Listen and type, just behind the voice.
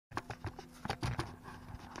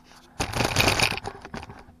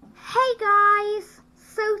Hi guys,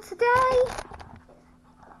 so today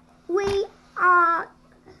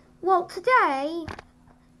today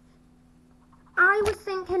I was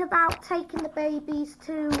thinking about taking the babies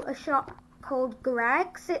to a shop called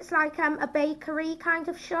Greg's. It's like a bakery kind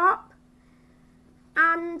of shop,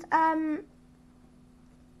 and I'm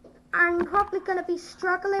probably going to be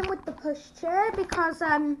struggling with the pushchair because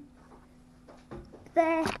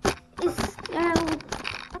there is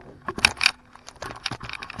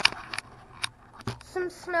some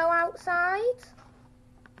snow outside,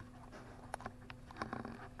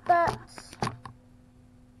 but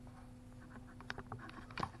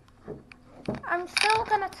I'm still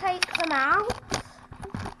going to take them out,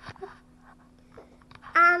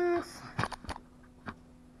 and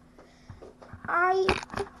I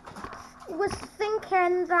was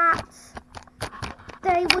thinking that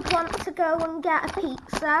they would want to go and get a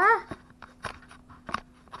pizza,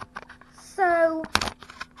 so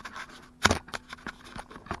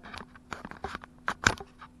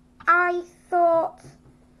I thought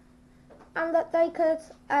that they could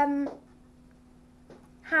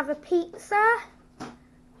have a pizza,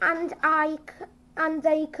 and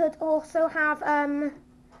they could also have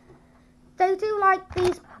they do like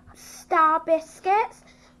these star biscuits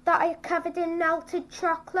that are covered in melted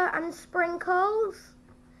chocolate and sprinkles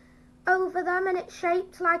over them, and it's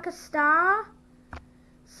shaped like a star,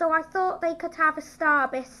 so I thought they could have a star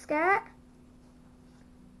biscuit.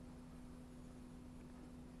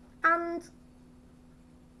 And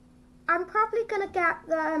I'm probably going to get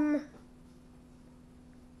them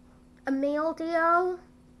a meal deal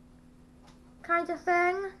kind of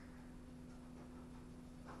thing.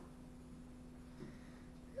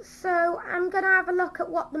 So I'm going to have a look at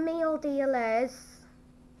what the meal deal is.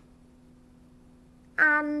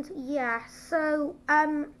 And yeah, so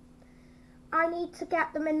I need to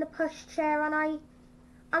get them in the pushchair, and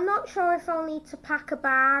I'm not sure if I'll need to pack a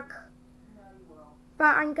bag. No, you will.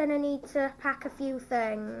 But I'm going to need to pack a few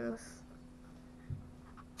things.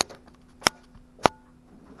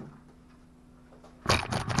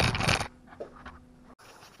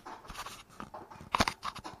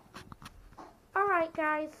 Alright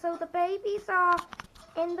guys, so the babies are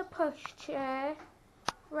in the pushchair,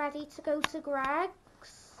 ready to go to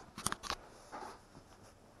Greg's.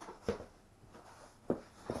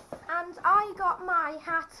 And I got my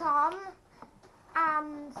hat on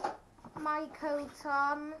and my coat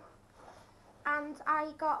on, and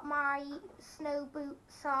I got my snow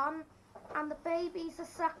boots on, and the babies are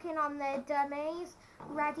sucking on their dummies,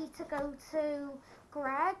 ready to go to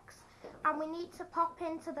Greg's, and we need to pop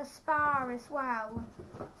into the spa as well.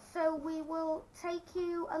 So we will take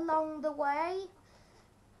you along the way,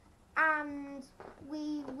 and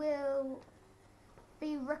we will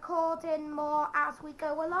be recording more as we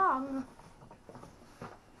go along.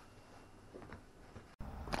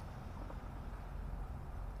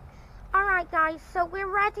 Alright guys, so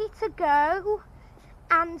we're ready to go,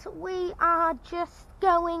 and we are just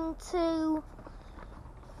going to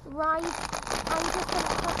ride. I'm just going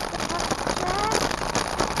to push the pushchair.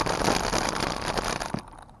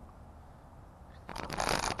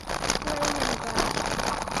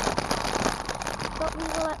 But we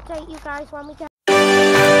will update you guys when we get.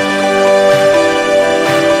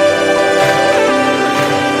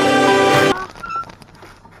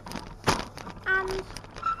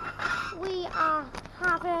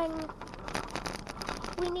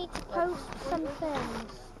 We need to post some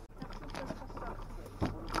things.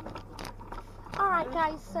 Alright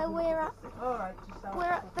guys, so we're at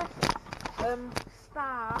the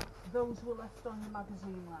spa. Those were left on the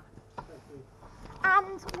magazine rack.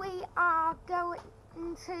 And we are going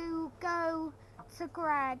to go to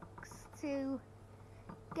Greg's to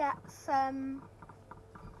get some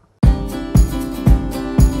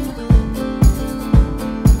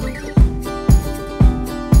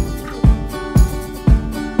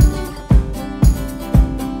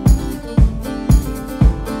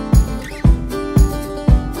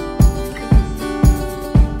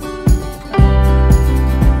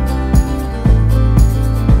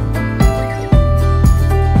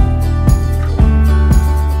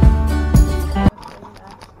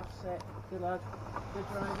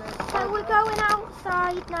So we're going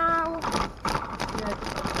outside now. Yeah.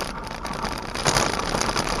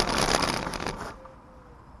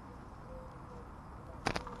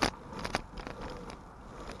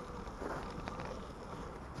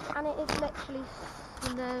 And it is literally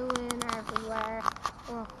snowing everywhere.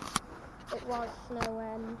 Well, it was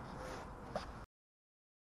snowing.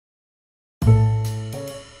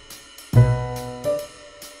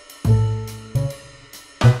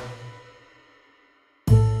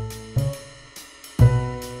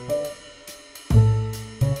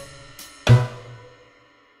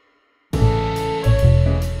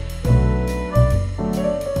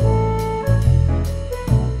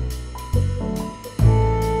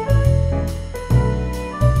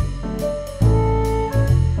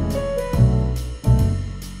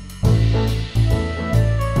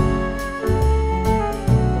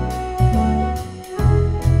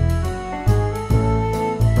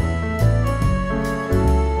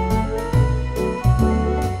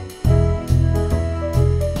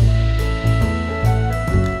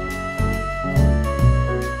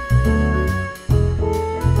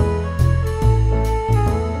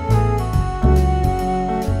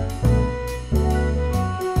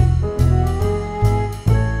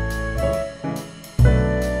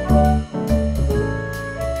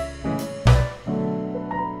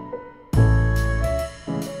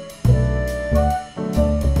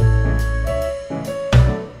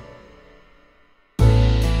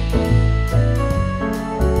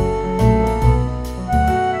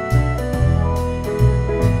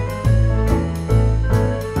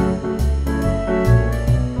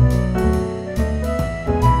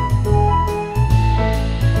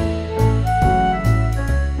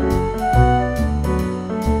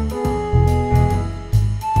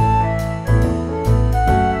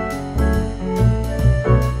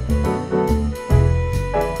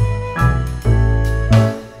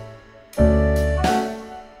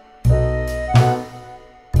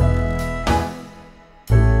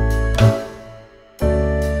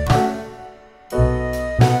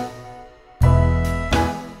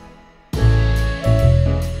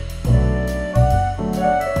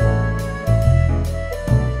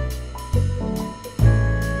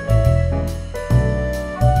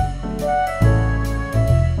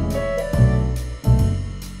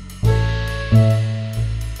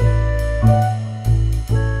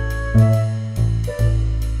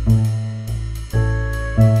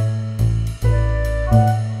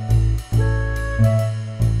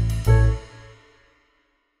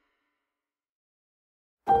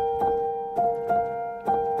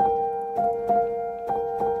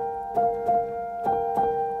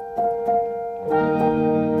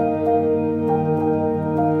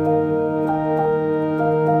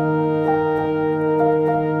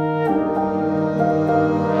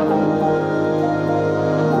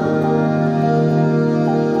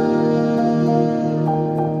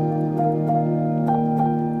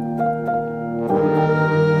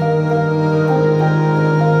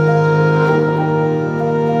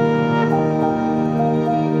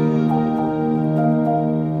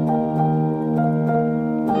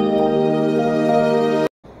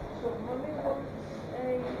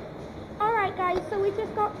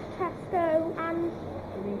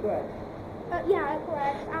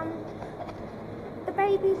 the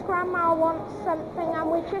baby's grandma wants something and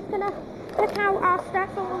we're just going to pick out our stuff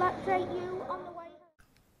and we'll update you on the way home.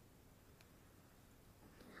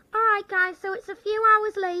 Alright guys, so it's a few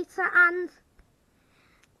hours later and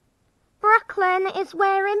Brooklyn is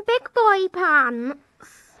wearing big boy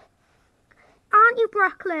pants. Aren't you,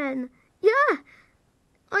 Brooklyn? Yeah,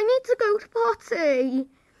 I need to go to potty.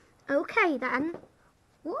 Okay then.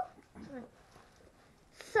 What?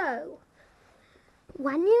 So,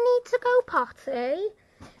 when you need to go potty,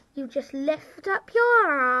 you just lift up your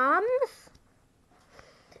arms.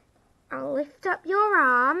 I'll lift up your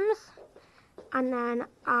arms and then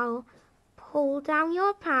I'll pull down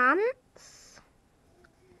your pants.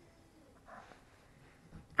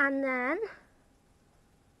 And then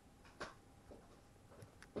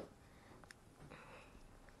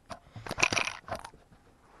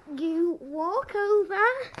you walk over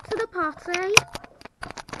to the potty.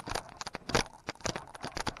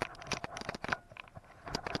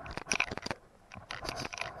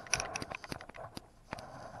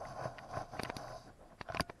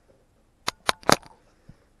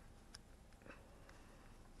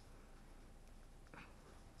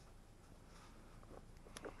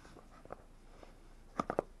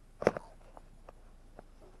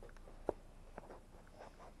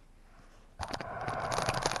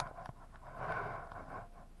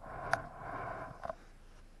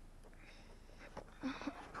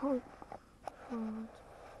 Pull forward.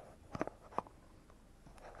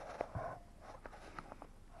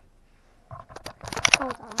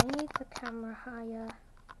 Hold on, I need the camera higher.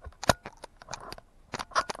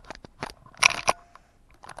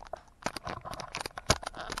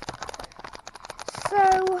 So,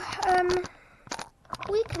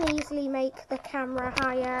 we can easily make the camera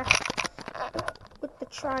higher with the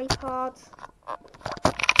tripod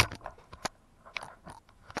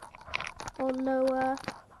or lower.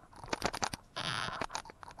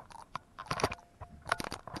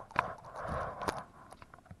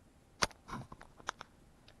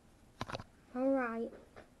 Alright.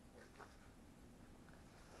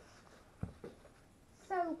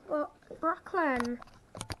 So, Brooklyn,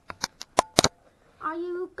 are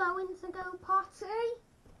you going to go potty?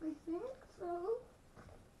 I think so.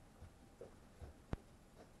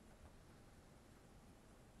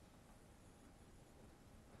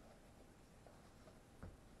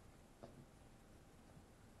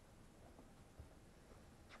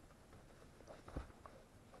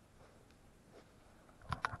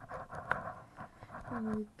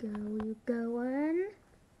 There we go, you going?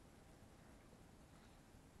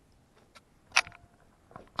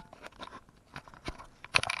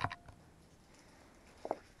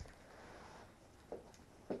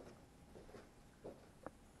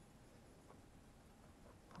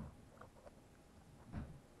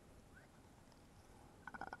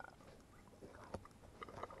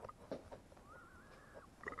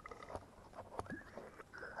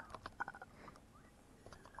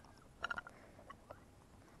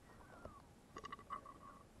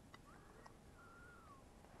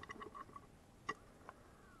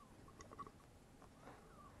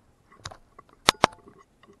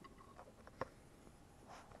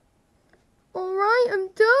 Alright, I'm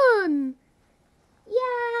done!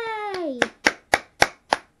 Yay!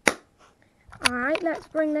 Alright, let's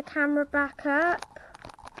bring the camera back up.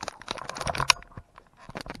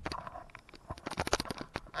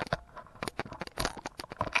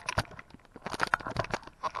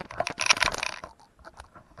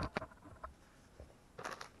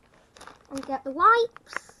 And get the wipes.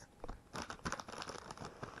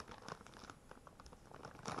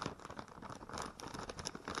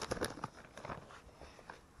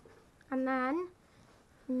 And then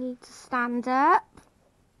you need to stand up.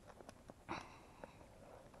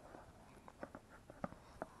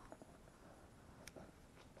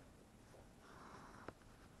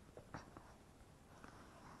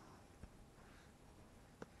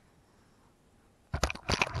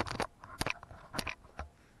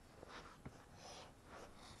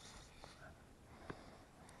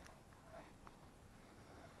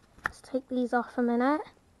 Let's take these off a minute.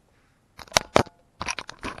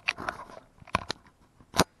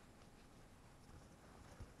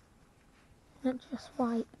 Let's just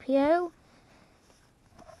wipe you.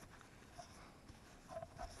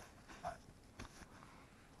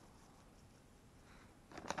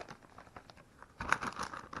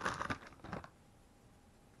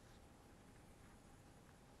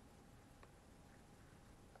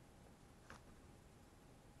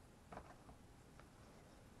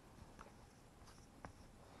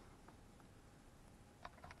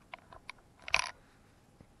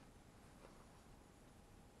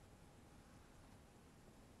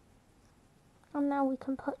 And now we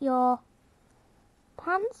can put your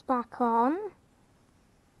pants back on.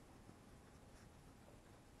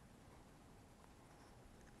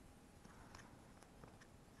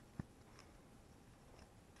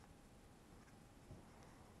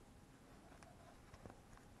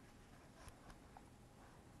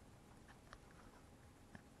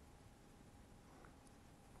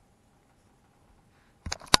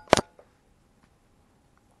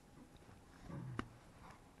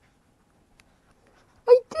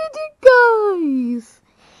 I did it, guys!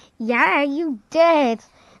 Yeah, you did.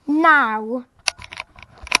 Now,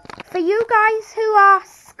 for you guys who are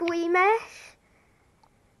squeamish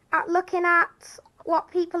at looking at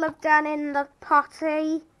what people have done in the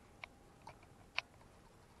potty,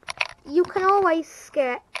 you can always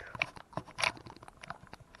skip.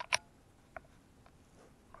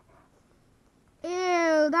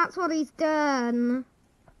 Ew, that's what he's done.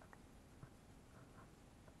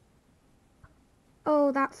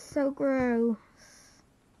 Oh, that's so gross.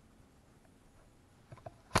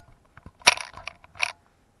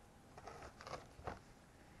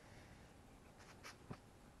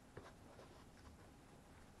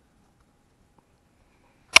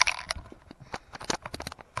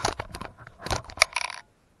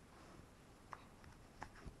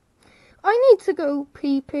 I need to go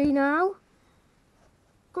pee-pee now.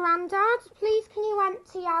 Grandad, please can you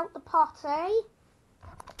empty out the potty?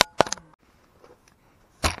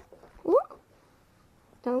 Ooh.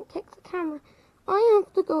 Don't kick the camera. I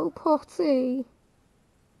have to go potty.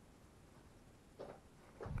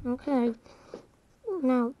 Okay.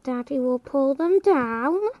 Now Daddy will pull them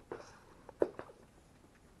down.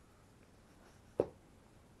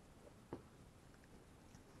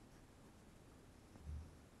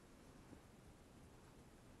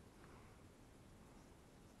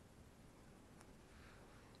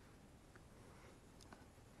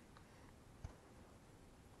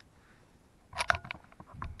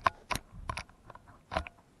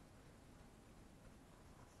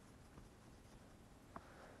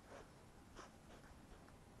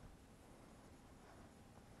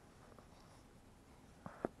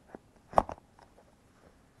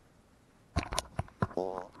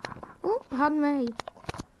 Oh, pardon me.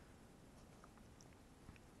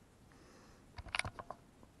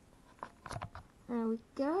 There we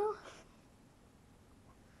go.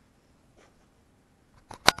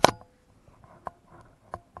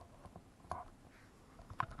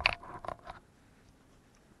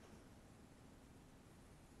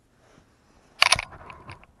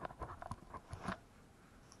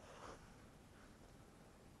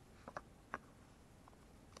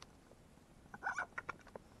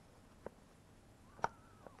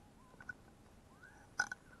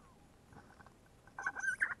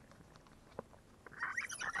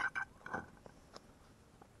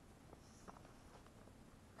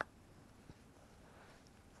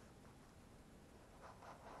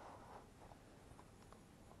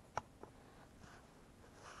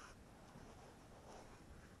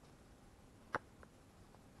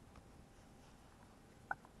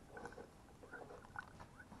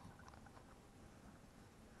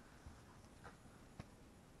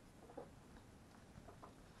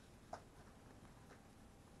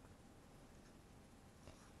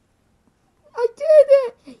 I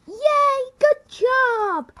did it! Yay! Good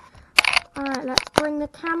job! Alright, let's bring the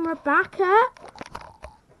camera back up.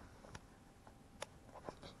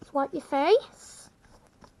 Let's wipe your face.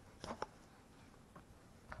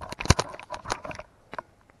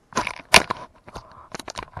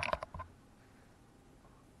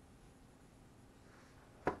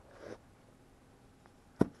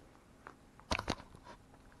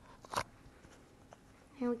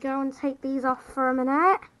 Here we go, and take these off for a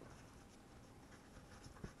minute.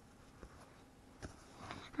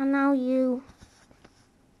 And now you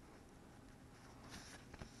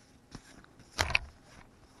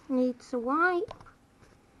need to wipe.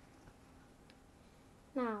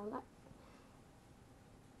 Now let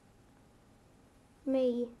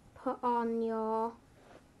me put on your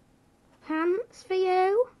pants for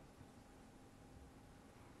you.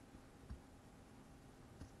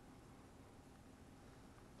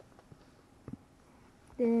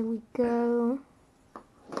 There we go.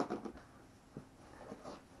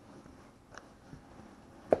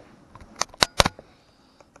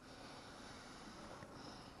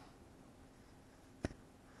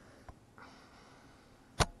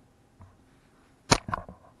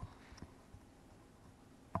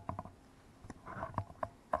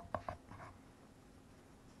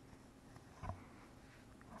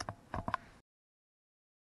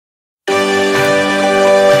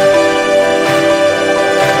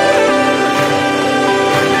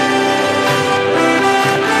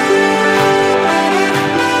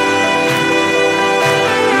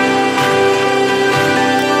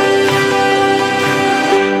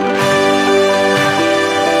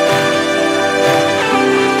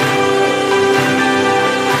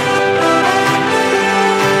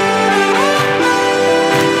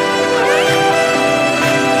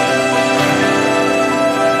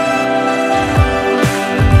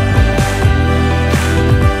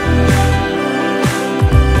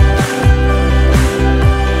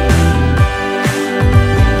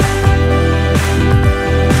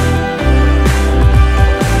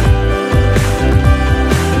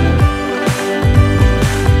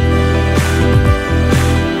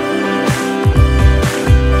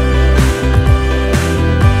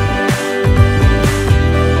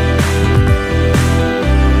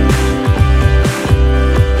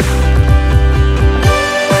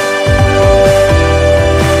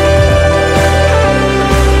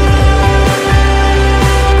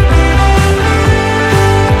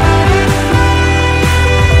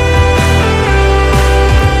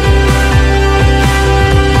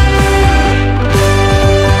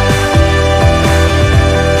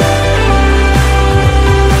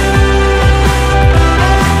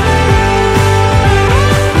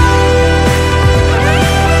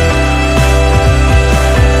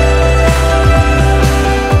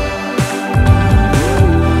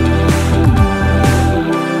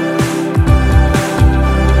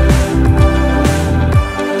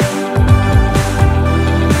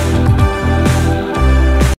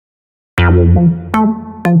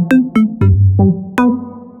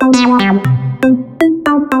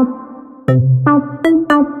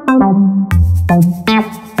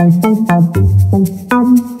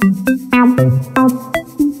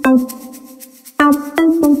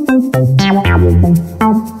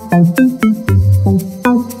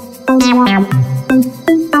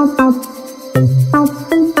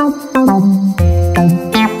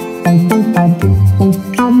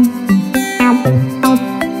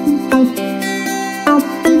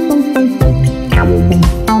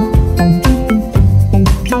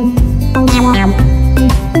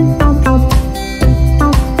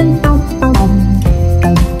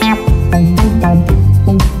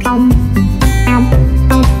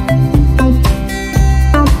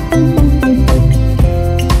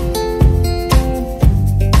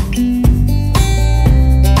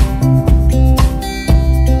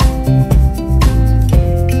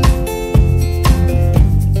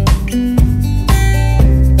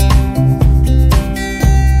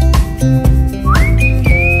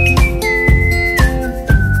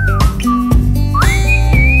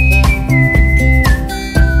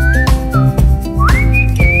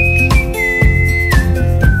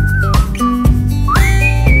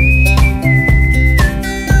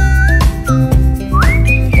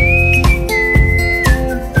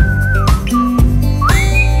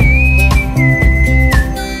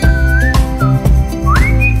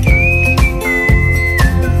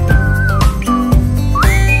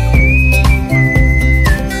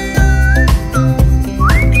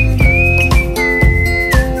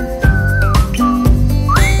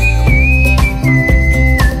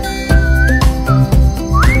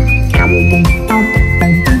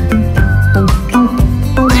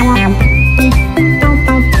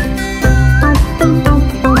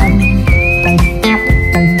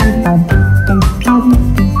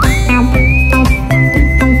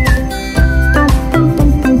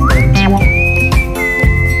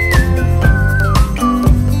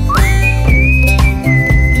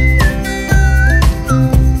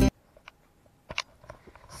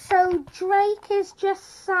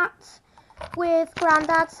 Just sat with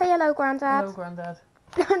Grandad. Say hello, Grandad. Hello, Grandad.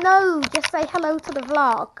 No, just say hello to the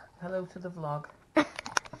vlog. Hello to the vlog.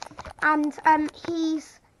 And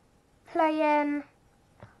he's playing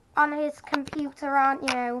on his computer, aren't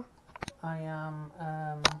you? I am.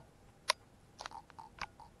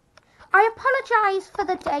 I apologise for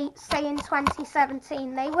the dates saying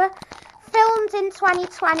 2017. They were filmed in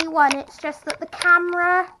 2021. It's just that the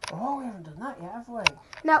camera... Oh, we haven't done that yet, have we?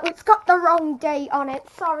 No, it's got the wrong date on it.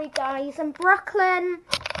 Sorry, guys. And Brooklyn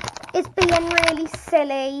is being really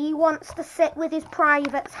silly. He wants to sit with his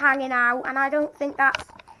privates hanging out, and I don't think that's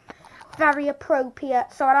very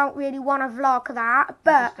appropriate, so I don't really want to vlog that.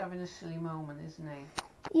 But He's just having a silly moment, isn't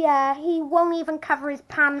he? yeah, he won't even cover his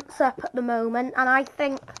pants up at the moment, and I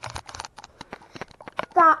think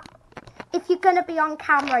that if you're going to be on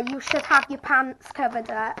camera, you should have your pants covered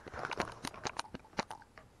up.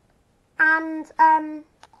 And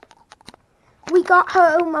we got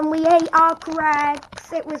home and we ate our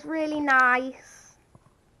Greggs. It was really nice.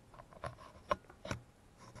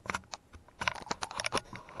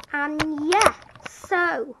 And yeah,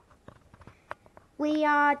 so we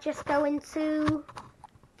are just going to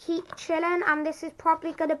keep chilling, and this is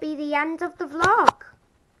probably going to be the end of the vlog.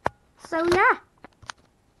 So yeah.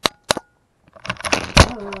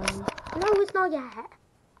 No, it's not yet.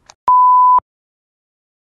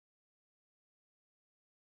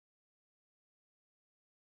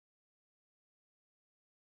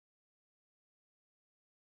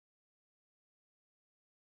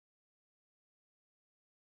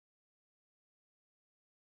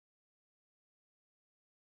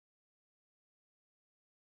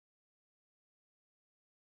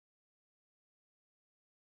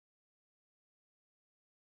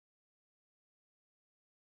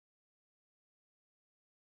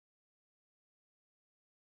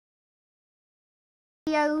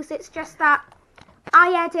 It's just that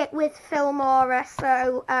I edit with Filmora,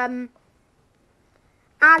 so and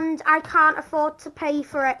I can't afford to pay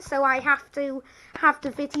for it, so I have to have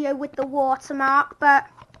the video with the watermark. But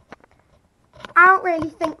I don't really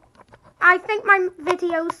think, I think my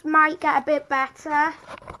videos might get a bit better.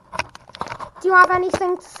 Do you have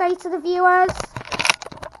anything to say to the viewers?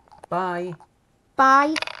 Bye.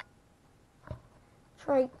 Bye.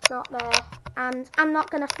 Drake got there. And I'm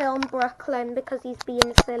not going to film Brooklyn because he's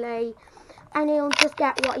being silly. And he'll just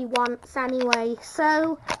get what he wants anyway.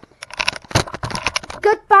 So,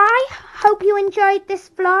 goodbye. Hope you enjoyed this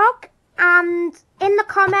vlog. And in the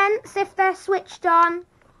comments, if they're switched on,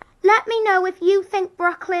 let me know if you think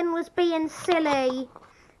Brooklyn was being silly.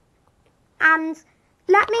 And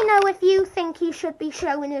Let me know if you think he should be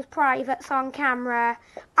showing his privates on camera.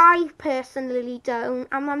 I personally don't,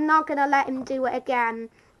 and I'm not going to let him do it again.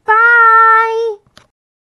 Bye!